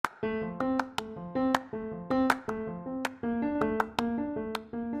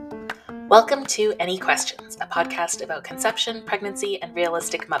Welcome to Any Questions, a podcast about conception, pregnancy, and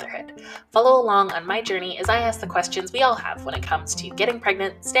realistic motherhood. Follow along on my journey as I ask the questions we all have when it comes to getting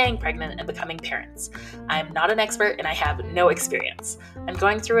pregnant, staying pregnant, and becoming parents. I'm not an expert and I have no experience. I'm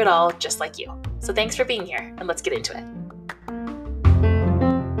going through it all just like you. So thanks for being here, and let's get into it.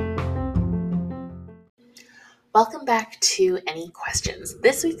 Welcome back to Any Questions.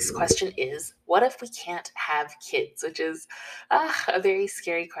 This week's question is, what if we can't have kids? Which is a very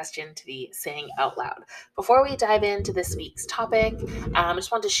scary question to be saying out loud. Before we dive into this week's topic, I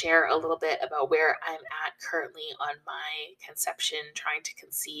just want to share a little bit about where I'm at currently on my conception, trying to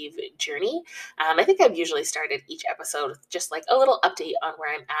conceive journey. I think I've usually started each episode with just like a little update on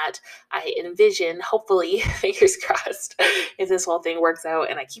where I'm at. I envision, hopefully, fingers crossed, if this whole thing works out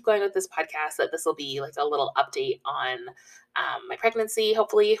and I keep going with this podcast, that this will be like a little update on my pregnancy,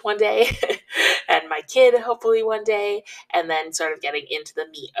 hopefully one day, and my kid, hopefully one day, and then sort of getting into the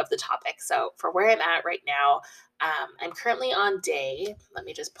meat of the topic. So for where I'm at right now, I'm currently on day, let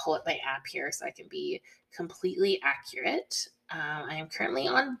me just pull up my app here so I can be completely accurate. I am currently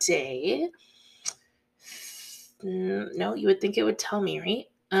on day, no, you would think it would tell me, right?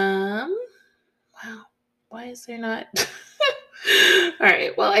 Wow, why is there not? All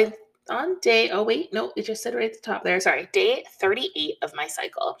right, well, on day, oh wait, no, it just said right at the top there, sorry, day 38 of my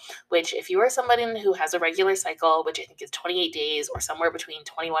cycle, which if you are somebody who has a regular cycle, which I think is 28 days or somewhere between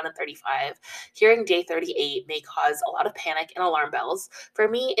 21 and 35, hearing day 38 may cause a lot of panic and alarm bells. For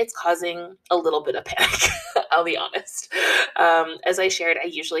me, it's causing a little bit of panic, I'll be honest. As I shared, I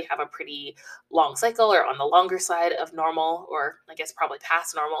usually have a pretty long cycle or on the longer side of normal, or I guess probably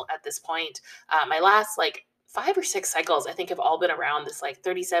past normal at this point. My last 5 or 6 cycles, I think, have all been around this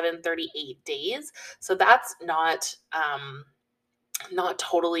 37, 38 days. So that's not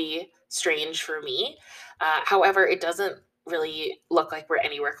totally strange for me. However, it doesn't really look like we're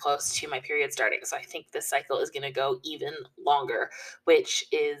anywhere close to my period starting. So I think this cycle is going to go even longer, which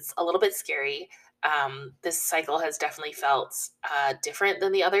is a little bit scary. This cycle has definitely felt different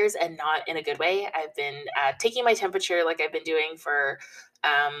than the others, and not in a good way. I've been taking my temperature like I've been doing for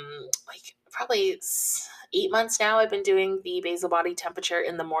probably 8 months now. I've been doing the basal body temperature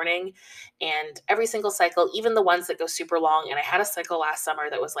in the morning, and every single cycle, even the ones that go super long, and I had a cycle last summer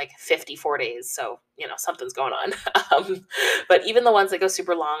that was 54 days, so something's going on. But even the ones that go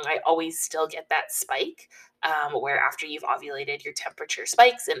super long, I always still get that spike, where after you've ovulated, your temperature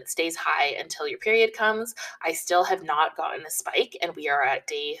spikes and it stays high until your period comes. I still have not gotten a spike, and we are at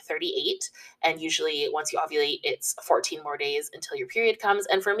day 38. And usually once you ovulate, it's 14 more days until your period comes.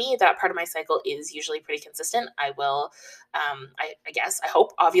 And for me, that part of my cycle is usually pretty consistent. I will, I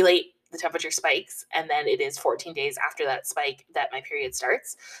hope, ovulate, the temperature spikes, and then it is 14 days after that spike that my period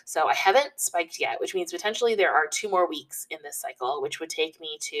starts. So I haven't spiked yet, which means potentially there are 2 more weeks in this cycle, which would take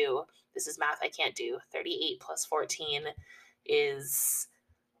me to, this is math I can't do, 38 plus 14 is,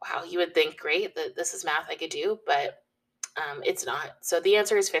 wow, you would think, great, that this is math I could do, but it's not. So the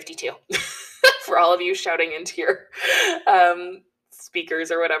answer is 52. For all of you shouting into your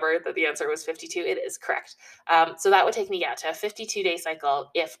speakers or whatever that the answer was 52, it is correct. So that would take me to a 52-day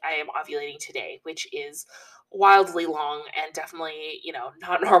cycle if I am ovulating today, which is wildly long and definitely,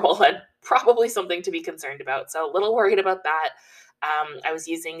 not normal and probably something to be concerned about. So a little worried about that. I was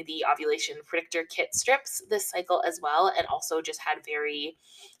using the ovulation predictor kit strips this cycle as well, and also just had very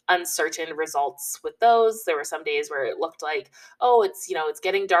uncertain results with those. There were some days where it looked like, oh, it's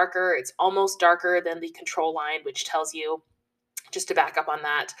getting darker. It's almost darker than the control line, which tells you, just to back up on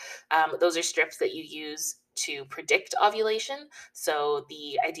that, those are strips that you use to predict ovulation. So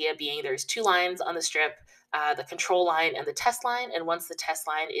the idea being there's 2 lines on the strip, the control line and the test line. And once the test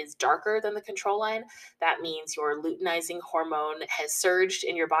line is darker than the control line, that means your luteinizing hormone has surged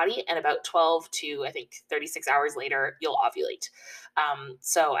in your body, and about 12 to, I think, 36 hours later, you'll ovulate.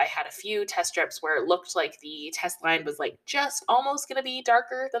 So I had a few test strips where it looked like the test line was just almost going to be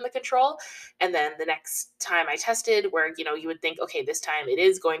darker than the control. And then the next time I tested, where, you would think, okay, this time it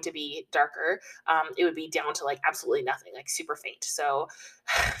is going to be darker, it would be down to absolutely nothing, super faint. So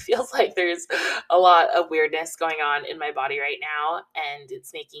feels like there's a lot of weirdness going on in my body right now, and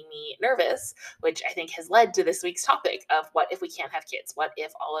it's making me nervous, which I think has led to this week's topic of what if we can't have kids? What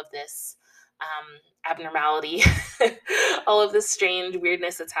if all of this abnormality, all of this strange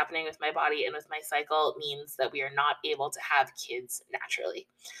weirdness that's happening with my body and with my cycle means that we are not able to have kids naturally?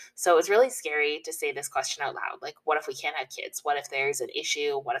 So it's really scary to say this question out loud. What if we can't have kids? What if there's an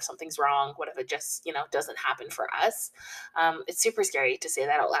issue? What if something's wrong? What if it just, doesn't happen for us? It's super scary to say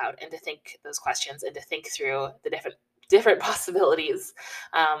that out loud and to think those questions and to think through the different different possibilities.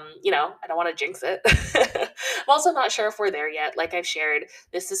 I don't want to jinx it. I'm also not sure if we're there yet. Like I've shared,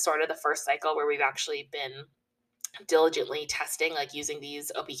 this is sort of the first cycle where we've actually been diligently testing, like using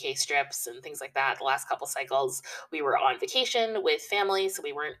these OPK strips and things like that. The last couple cycles, we were on vacation with family, so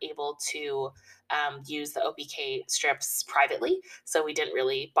we weren't able to use the OPK strips privately. So we didn't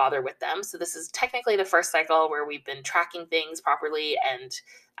really bother with them. So this is technically the first cycle where we've been tracking things properly, and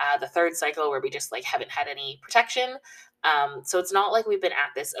the third cycle where we just like haven't had any protection. So it's not like we've been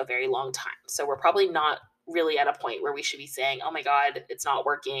at this a very long time. So we're probably not really at a point where we should be saying, oh my God, it's not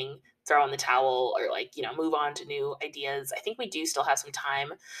working, throw in the towel, or like, move on to new ideas. I think we do still have some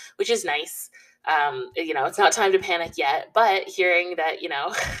time, which is nice. It's not time to panic yet, but hearing that,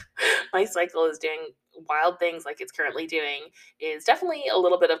 my cycle is doing wild things like it's currently doing is definitely a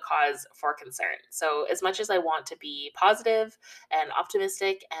little bit of cause for concern. So as much as I want to be positive and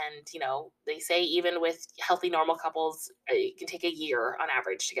optimistic, and they say even with healthy normal couples, it can take a year on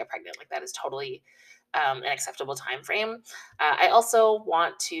average to get pregnant. Like that is totally an acceptable time frame. I also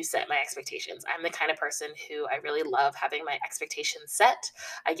want to set my expectations. I'm the kind of person who I really love having my expectations set.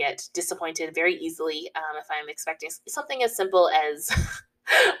 I get disappointed very easily if I'm expecting something as simple as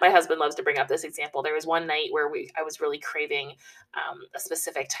my husband loves to bring up this example. There was one night where I was really craving a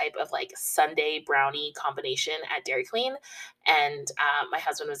specific type of like sundae brownie combination at Dairy Queen, and my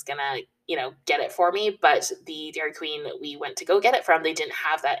husband was gonna get it for me, but the Dairy Queen we went to go get it from, they didn't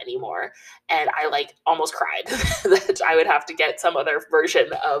have that anymore, and I like almost cried that I would have to get some other version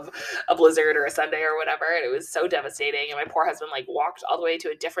of a Blizzard or a sundae or whatever, and it was so devastating. And my poor husband like walked all the way to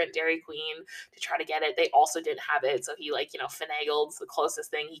a different Dairy Queen to try to get it. They also didn't have it, so he like finagled the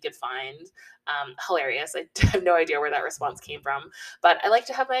closest thing he could find. Hilarious. I have no idea where that response came from, but I like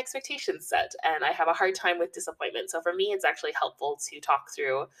to have my expectations set, and I have a hard time with disappointment. So for me, it's actually helpful to talk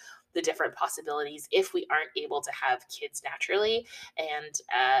through the different possibilities if we aren't able to have kids naturally. And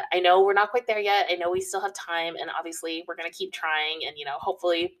I know we're not quite there yet. I know we still have time, and obviously we're going to keep trying, and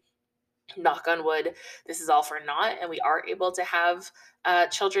hopefully, knock on wood, this is all for naught, and we are able to have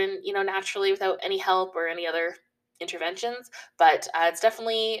children naturally without any help or any other interventions. But it's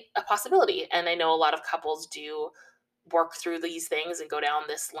definitely a possibility, and I know a lot of couples do work through these things and go down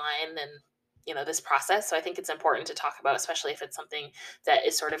this line and this process. So I think it's important to talk about, especially if it's something that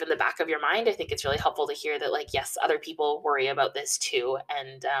is sort of in the back of your mind. I think it's really helpful to hear that, like, yes, other people worry about this too,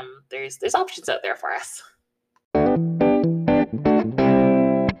 and there's options out there for us.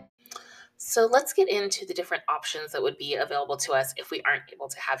 So let's get into the different options that would be available to us if we aren't able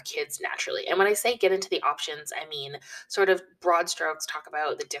to have kids naturally. And when I say get into the options, I mean sort of broad strokes, talk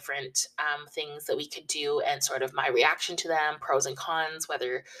about the different things that we could do and sort of my reaction to them, pros and cons,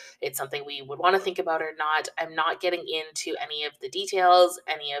 whether it's something we would want to think about or not. I'm not getting into any of the details,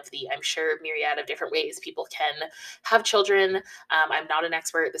 any of the, I'm sure, myriad of different ways people can have children. I'm not an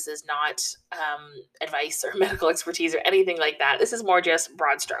expert. This is not advice or medical expertise or anything like that. This is more just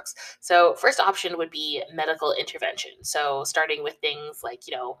broad strokes. So, first option would be medical intervention. So, starting with things like,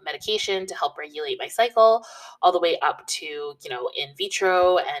 medication to help regulate my cycle, all the way up to, in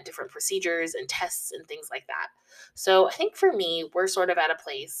vitro and different procedures and tests and things like that. So, I think for me, we're sort of at a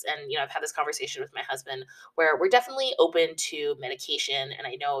place, and, I've had this conversation with my husband where we're definitely open to medication. And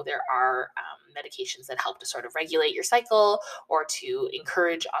I know there are medications that help to sort of regulate your cycle or to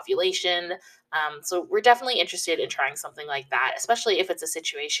encourage ovulation. So we're definitely interested in trying something like that, especially if it's a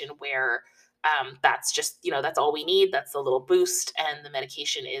situation where that's just, that's all we need. That's a little boost, and the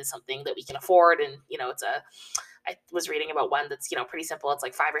medication is something that we can afford. And, I was reading about one that's, pretty simple. It's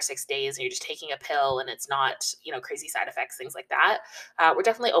like 5 or 6 days, and you're just taking a pill, and it's not, crazy side effects, things like that. We're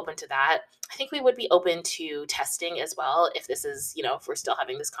definitely open to that. I think we would be open to testing as well if this is, if we're still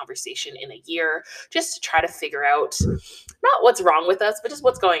having this conversation in a year, just to try to figure out not what's wrong with us, but just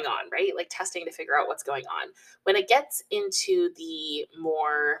what's going on, right? Like testing to figure out what's going on. When it gets into the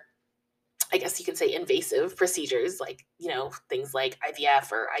more, I guess you can say, invasive procedures, like, things like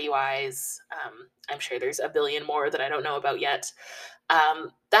IVF or IUIs. I'm sure there's a billion more that I don't know about yet.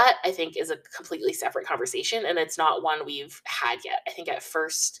 That I think is a completely separate conversation, and it's not one we've had yet. I think at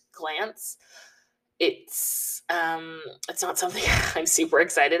first glance, it's not something I'm super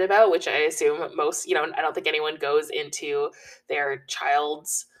excited about, which I assume most, I don't think anyone goes into their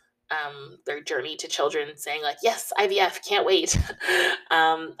child's their journey to children saying like, yes, IVF, can't wait.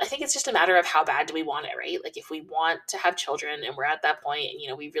 I think it's just a matter of how bad do we want it, right? Like if we want to have children and we're at that point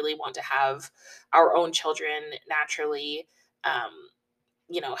and we really want to have our own children naturally,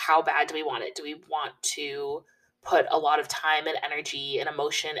 how bad do we want it? Do we want to put a lot of time and energy and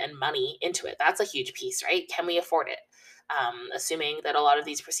emotion and money into it. That's a huge piece, right? Can we afford it? Assuming that a lot of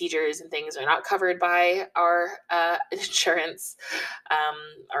these procedures and things are not covered by our insurance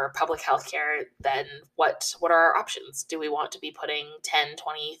or public health care, then what are our options? Do we want to be putting 10,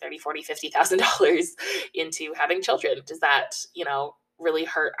 20, 30, 40, $50,000 into having children? Does that, really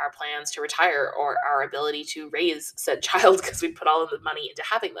hurt our plans to retire or our ability to raise said child because we put all of the money into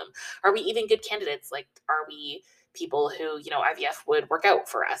having them? Are we even good candidates? Like, are we people who, IVF would work out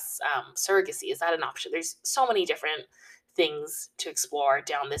for us? Surrogacy, is that an option? There's so many different things to explore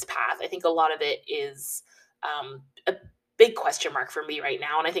down this path. I think a lot of it is a big question mark for me right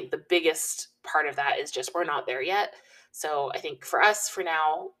now. And I think the biggest part of that is just we're not there yet. So I think for us, for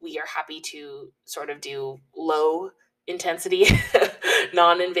now, we are happy to sort of do low intensity,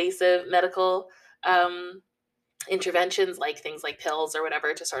 non invasive medical um, interventions, like things like pills or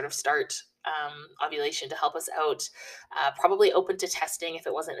whatever, to sort of start ovulation to help us out. Probably open to testing if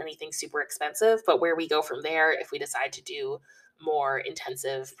it wasn't anything super expensive, but where we go from there, if we decide to do more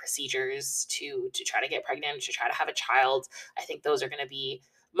intensive procedures to try to get pregnant, to try to have a child, I think those are going to be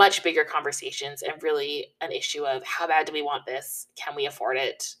much bigger conversations and really an issue of how bad do we want this? Can we afford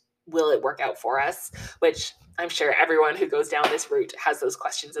it? Will it work out for us? Which I'm sure everyone who goes down this route has those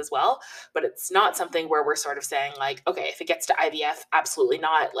questions as well, but it's not something where we're sort of saying like, okay, if it gets to IVF, absolutely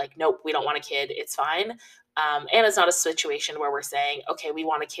not. Like, nope, we don't want a kid. It's fine. And it's not a situation where we're saying, okay, we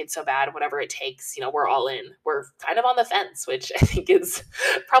want a kid so bad, whatever it takes, we're all in. We're kind of on the fence, which I think is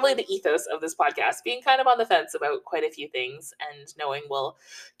probably the ethos of this podcast, being kind of on the fence about quite a few things and knowing we'll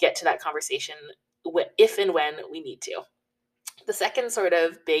get to that conversation if and when we need to. The second sort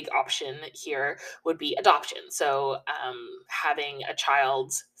of big option here would be adoption. So, having a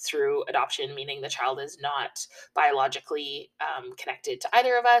child through adoption, meaning the child is not biologically connected to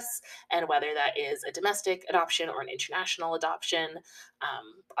either of us, and whether that is a domestic adoption or an international adoption.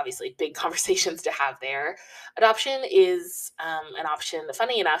 Obviously, big conversations to have there. Adoption is an option.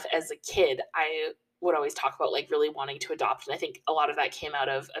 Funny enough, as a kid, I would always talk about like really wanting to adopt. And I think a lot of that came out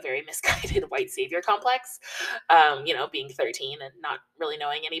of a very misguided white savior complex, being 13 and not really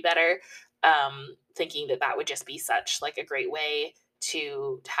knowing any better, thinking that that would just be such like a great way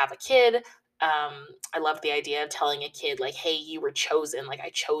to have a kid. I love the idea of telling a kid like, hey, you were chosen. Like, I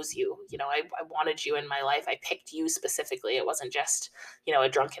chose you, I wanted you in my life. I picked you specifically. It wasn't just, a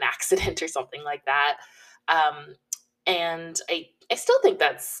drunken accident or something like that. And I still think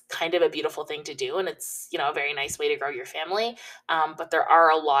that's kind of a beautiful thing to do. And it's, a very nice way to grow your family. But there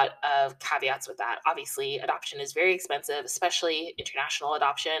are a lot of caveats with that. Obviously, adoption is very expensive, especially international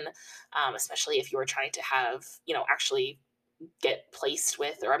adoption, especially if you were trying to have, actually get placed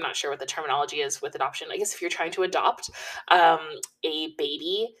with, or I'm not sure what the terminology is with adoption. I guess if you're trying to adopt um, a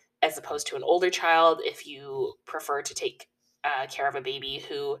baby as opposed to an older child, if you prefer to take care of a baby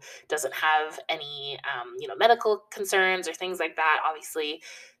who doesn't have any, medical concerns or things like that, obviously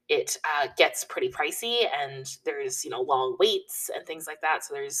it gets pretty pricey, and there's long waits and things like that.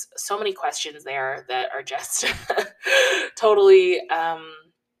 So there's so many questions there that are just totally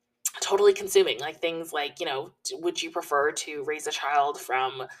totally consuming, like things like, would you prefer to raise a child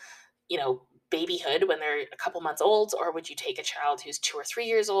from, babyhood when they're a couple months old, or would you take a child who's 2 or 3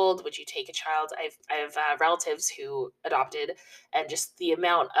 years old? Would you take a child? I have relatives who adopted, and just the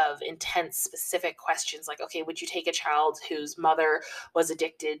amount of intense, specific questions like, okay, would you take a child whose mother was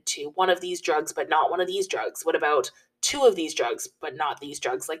addicted to one of these drugs but not one of these drugs? What about two of these drugs but not these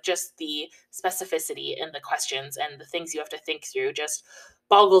drugs? Like, just the specificity in the questions and the things you have to think through just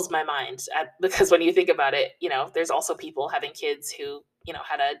boggles my mind because when you think about it, there's also people having kids who,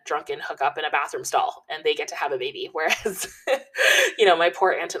 had a drunken hookup in a bathroom stall and they get to have a baby. Whereas, my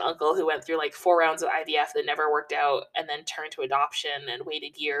poor aunt and uncle who went through like 4 rounds of IVF that never worked out and then turned to adoption and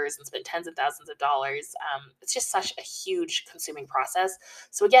waited years and spent tens of thousands of dollars. It's just such a huge consuming process.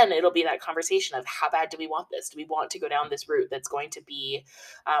 So again, it'll be that conversation of how bad do we want this? Do we want to go down this route that's going to be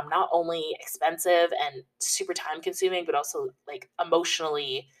not only expensive and super time consuming, but also like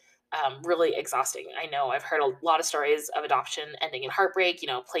emotionally really exhausting? I know I've heard a lot of stories of adoption ending in heartbreak,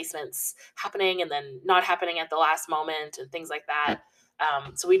 placements happening and then not happening at the last moment and things like that.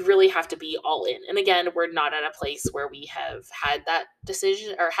 So we'd really have to be all in. And again, we're not at a place where we have had that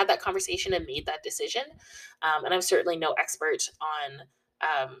decision or had that conversation and made that decision. And I'm certainly no expert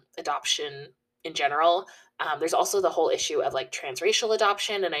on adoption in general. There's also the whole issue of like transracial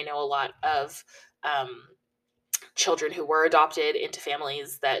adoption. And I know a lot of children who were adopted into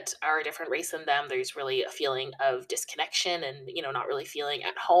families that are a different race than them. There's really a feeling of disconnection and, not really feeling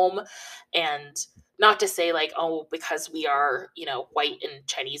at home. And not to say like, oh, because we are, white and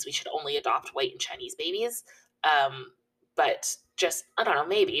Chinese, we should only adopt white and Chinese babies. Um, but just, I don't know,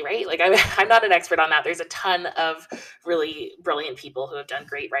 maybe, right? Like, I'm not an expert on that. There's a ton of really brilliant people who have done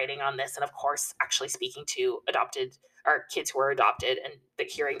great writing on this. And of course, actually speaking to adopted or kids who are adopted and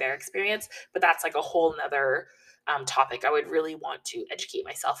hearing their experience. But that's like a whole nother topic I would really want to educate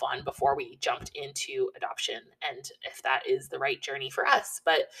myself on before we jumped into adoption and if that is the right journey for us.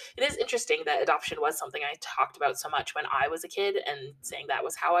 But it is interesting that adoption was something I talked about so much when I was a kid and saying that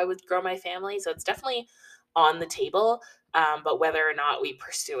was how I would grow my family. So it's definitely on the table. But whether or not we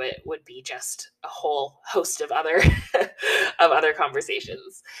pursue it would be just a whole host of other of other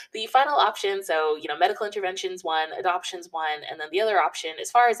conversations. The final option, so medical interventions one, adoptions one, and then the other option, as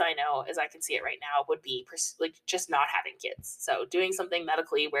far as I know, as I can see it right now, would be like just not having kids. So doing something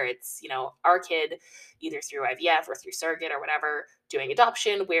medically where it's our kid, either through IVF or through surrogate or whatever. Doing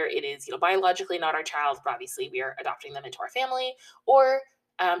adoption where it is biologically not our child, but obviously we are adopting them into our family, or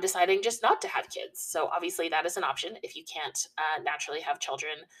deciding just not to have kids. So obviously that is an option. If you can't naturally have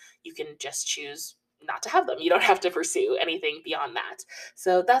children, you can just choose not to have them. You don't have to pursue anything beyond that.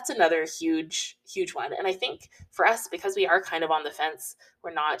 So that's another huge, huge one. And I think for us, because we are kind of on the fence,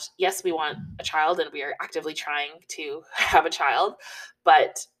 we're not, yes, we want a child and we are actively trying to have a child,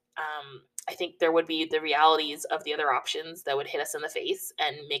 but I think there would be the realities of the other options that would hit us in the face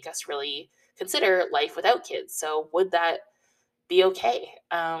and make us really consider life without kids. So would that be okay?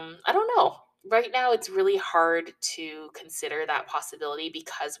 I don't know. Right now, it's really hard to consider that possibility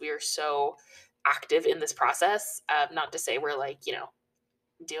because we are so active in this process. Not to say we're like,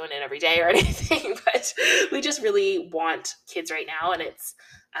 doing it every day or anything, but we just really want kids right now. And it's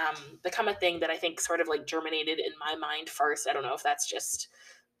become a thing that I think sort of like germinated in my mind first. I don't know if that's just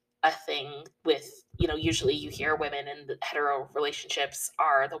a thing with usually you hear women in the hetero relationships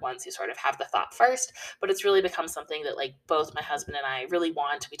are the ones who sort of have the thought first, but it's really become something that like both my husband and I really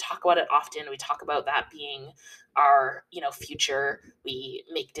want. We talk about it often. We talk about that being our future. We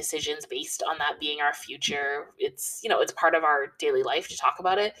make decisions based on that being our future. It's part of our daily life to talk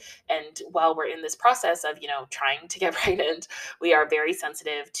about it. And while we're in this process of trying to get pregnant, we are very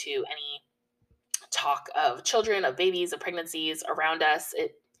sensitive to any talk of children, of babies, of pregnancies around us.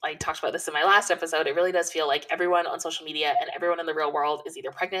 I talked about this in my last episode. It really does feel like everyone on social media and everyone in the real world is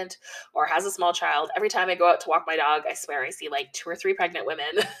either pregnant or has a small child. Every time I go out to walk my dog, I swear I see like 2 or 3 pregnant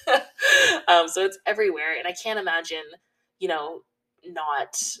women. So it's everywhere, and I can't imagine, you know,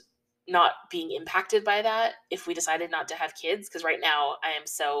 not not being impacted by that if we decided not to have kids. Because right now I am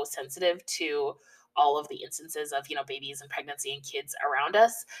so sensitive to all of the instances of babies and pregnancy and kids around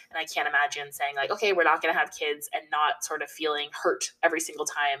us, and I can't imagine saying like, okay, we're not going to have kids and not sort of feeling hurt every single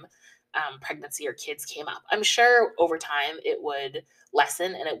time pregnancy or kids came up. I'm sure over time it would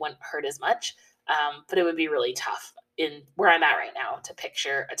lessen and it wouldn't hurt as much, but it would be really tough in where I'm at right now to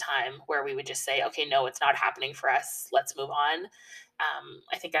picture a time where we would just say, okay, no, it's not happening for us. Let's move on.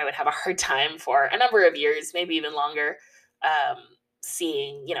 I think I would have a hard time for a number of years, maybe even longer, um,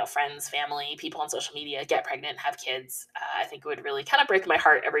 seeing friends, family, people on social media get pregnant and have kids. I think it would really kind of break my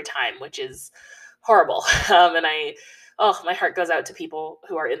heart every time, which is horrible. And my heart goes out to people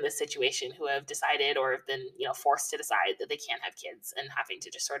who are in this situation, who have decided or have been forced to decide that they can't have kids, and having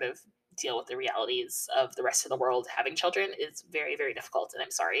to just sort of deal with the realities of the rest of the world having children is very, very difficult. And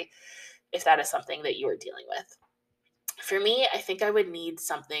I'm sorry if that is something that you are dealing with. For me, I think I would need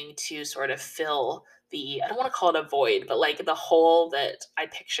something to sort of fill I don't want to call it a void, but like the hole that I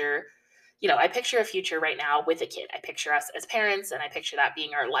picture. I picture a future right now with a kid. I picture us as parents and I picture that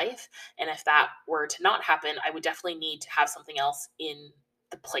being our life. And if that were to not happen, I would definitely need to have something else in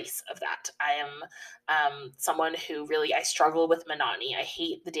the place of that. I am someone who really, I struggle with monotony. I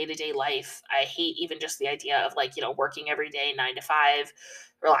hate the day to day life. I hate even just the idea of like, working every day, 9 to 5,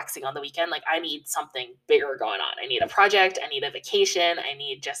 relaxing on the weekend. Like, I need something bigger going on. I need a project. I need a vacation. I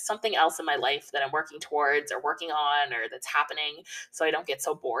need just something else in my life that I'm working towards or working on or that's happening, so I don't get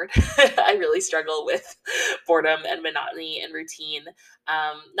so bored. I really struggle with boredom and monotony and routine.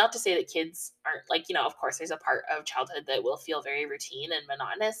 Not to say that kids aren't like, of course, there's a part of childhood that will feel very routine and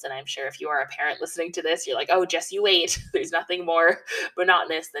monotonous. And I'm sure if you are a parent listening to this, you're like, oh, Jess, you wait. There's nothing more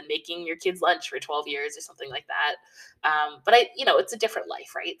monotonous than making your kids lunch for 12 years or something like that. But it's a different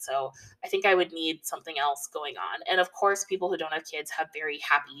life, right? So I think I would need something else going on. And of course, people who don't have kids have very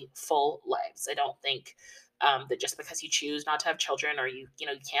happy, full lives. I don't think that just because you choose not to have children, or you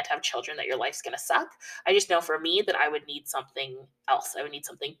can't have children, that your life's going to suck. I just know for me that I would need something else. I would need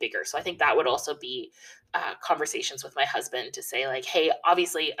something bigger. So I think that would also be conversations with my husband to say like, hey,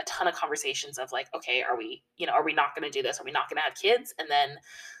 obviously a ton of conversations of like, okay, are we not going to do this? Are we not going to have kids? And then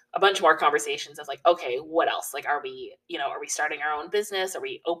a bunch more conversations of like, okay, what else? Like, are we starting our own business? Are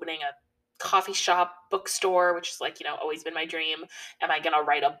we opening a coffee shop, bookstore, which is like, always been my dream? Am I going to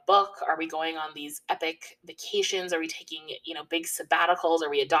write a book? Are we going on these epic vacations? Are we taking, big sabbaticals? Are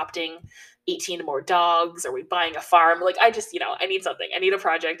we adopting 18 more dogs? Are we buying a farm? Like, I just, I need something. I need a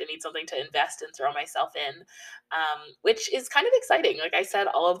project. I need something to invest and throw myself in, which is kind of exciting. Like I said,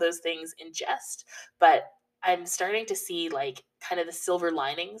 all of those things in jest, but I'm starting to see like kind of the silver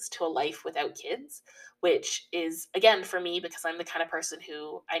linings to a life without kids, which is, again, for me, because I'm the kind of person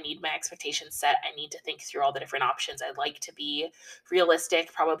who I need my expectations set. I need to think through all the different options. I like to be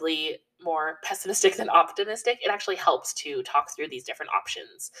realistic, probably more pessimistic than optimistic. It actually helps to talk through these different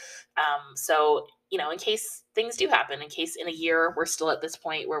options. So, in case things do happen, in case in a year we're still at this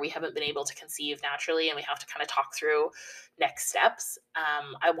point where we haven't been able to conceive naturally and we have to kind of talk through next steps,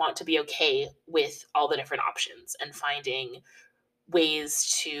 I want to be okay with all the different options and finding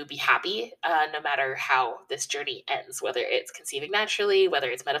ways to be happy, no matter how this journey ends, whether it's conceiving naturally, whether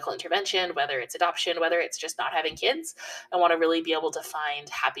it's medical intervention, whether it's adoption, whether it's just not having kids. I want to really be able to find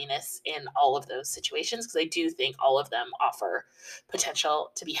happiness in all of those situations, because I do think all of them offer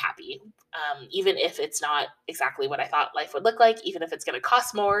potential to be happy. Even if it's not exactly what I thought life would look like, even if it's going to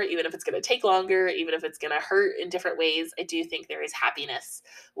cost more, even if it's going to take longer, even if it's going to hurt in different ways, I do think there is happiness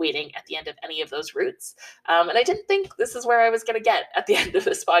waiting at the end of any of those routes. And I didn't think this is where I was going to get at the end of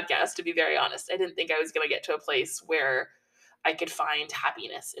this podcast, to be very honest. I didn't think I was going to get to a place where I could find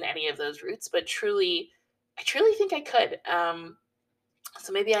happiness in any of those routes, but I truly think I could.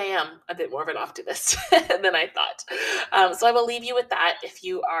 So maybe I am a bit more of an optimist than I thought. So I will leave you with that. If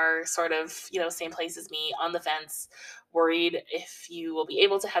you are sort of, same place as me, on the fence, worried if you will be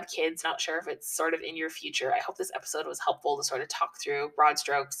able to have kids, not sure if it's sort of in your future, I hope this episode was helpful to sort of talk through broad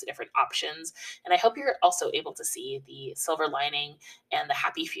strokes, the different options. And I hope you're also able to see the silver lining and the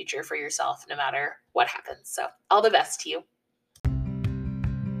happy future for yourself, no matter what happens. So all the best to you.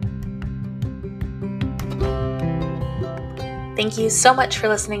 Thank you so much for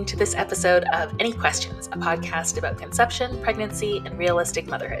listening to this episode of Any Questions, a podcast about conception, pregnancy, and realistic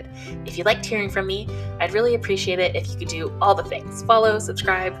motherhood. If you liked hearing from me, I'd really appreciate it if you could do all the things: follow,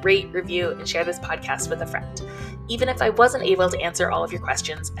 subscribe, rate, review, and share this podcast with a friend. Even if I wasn't able to answer all of your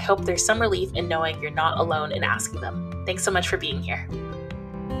questions, I hope there's some relief in knowing you're not alone in asking them. Thanks so much for being here.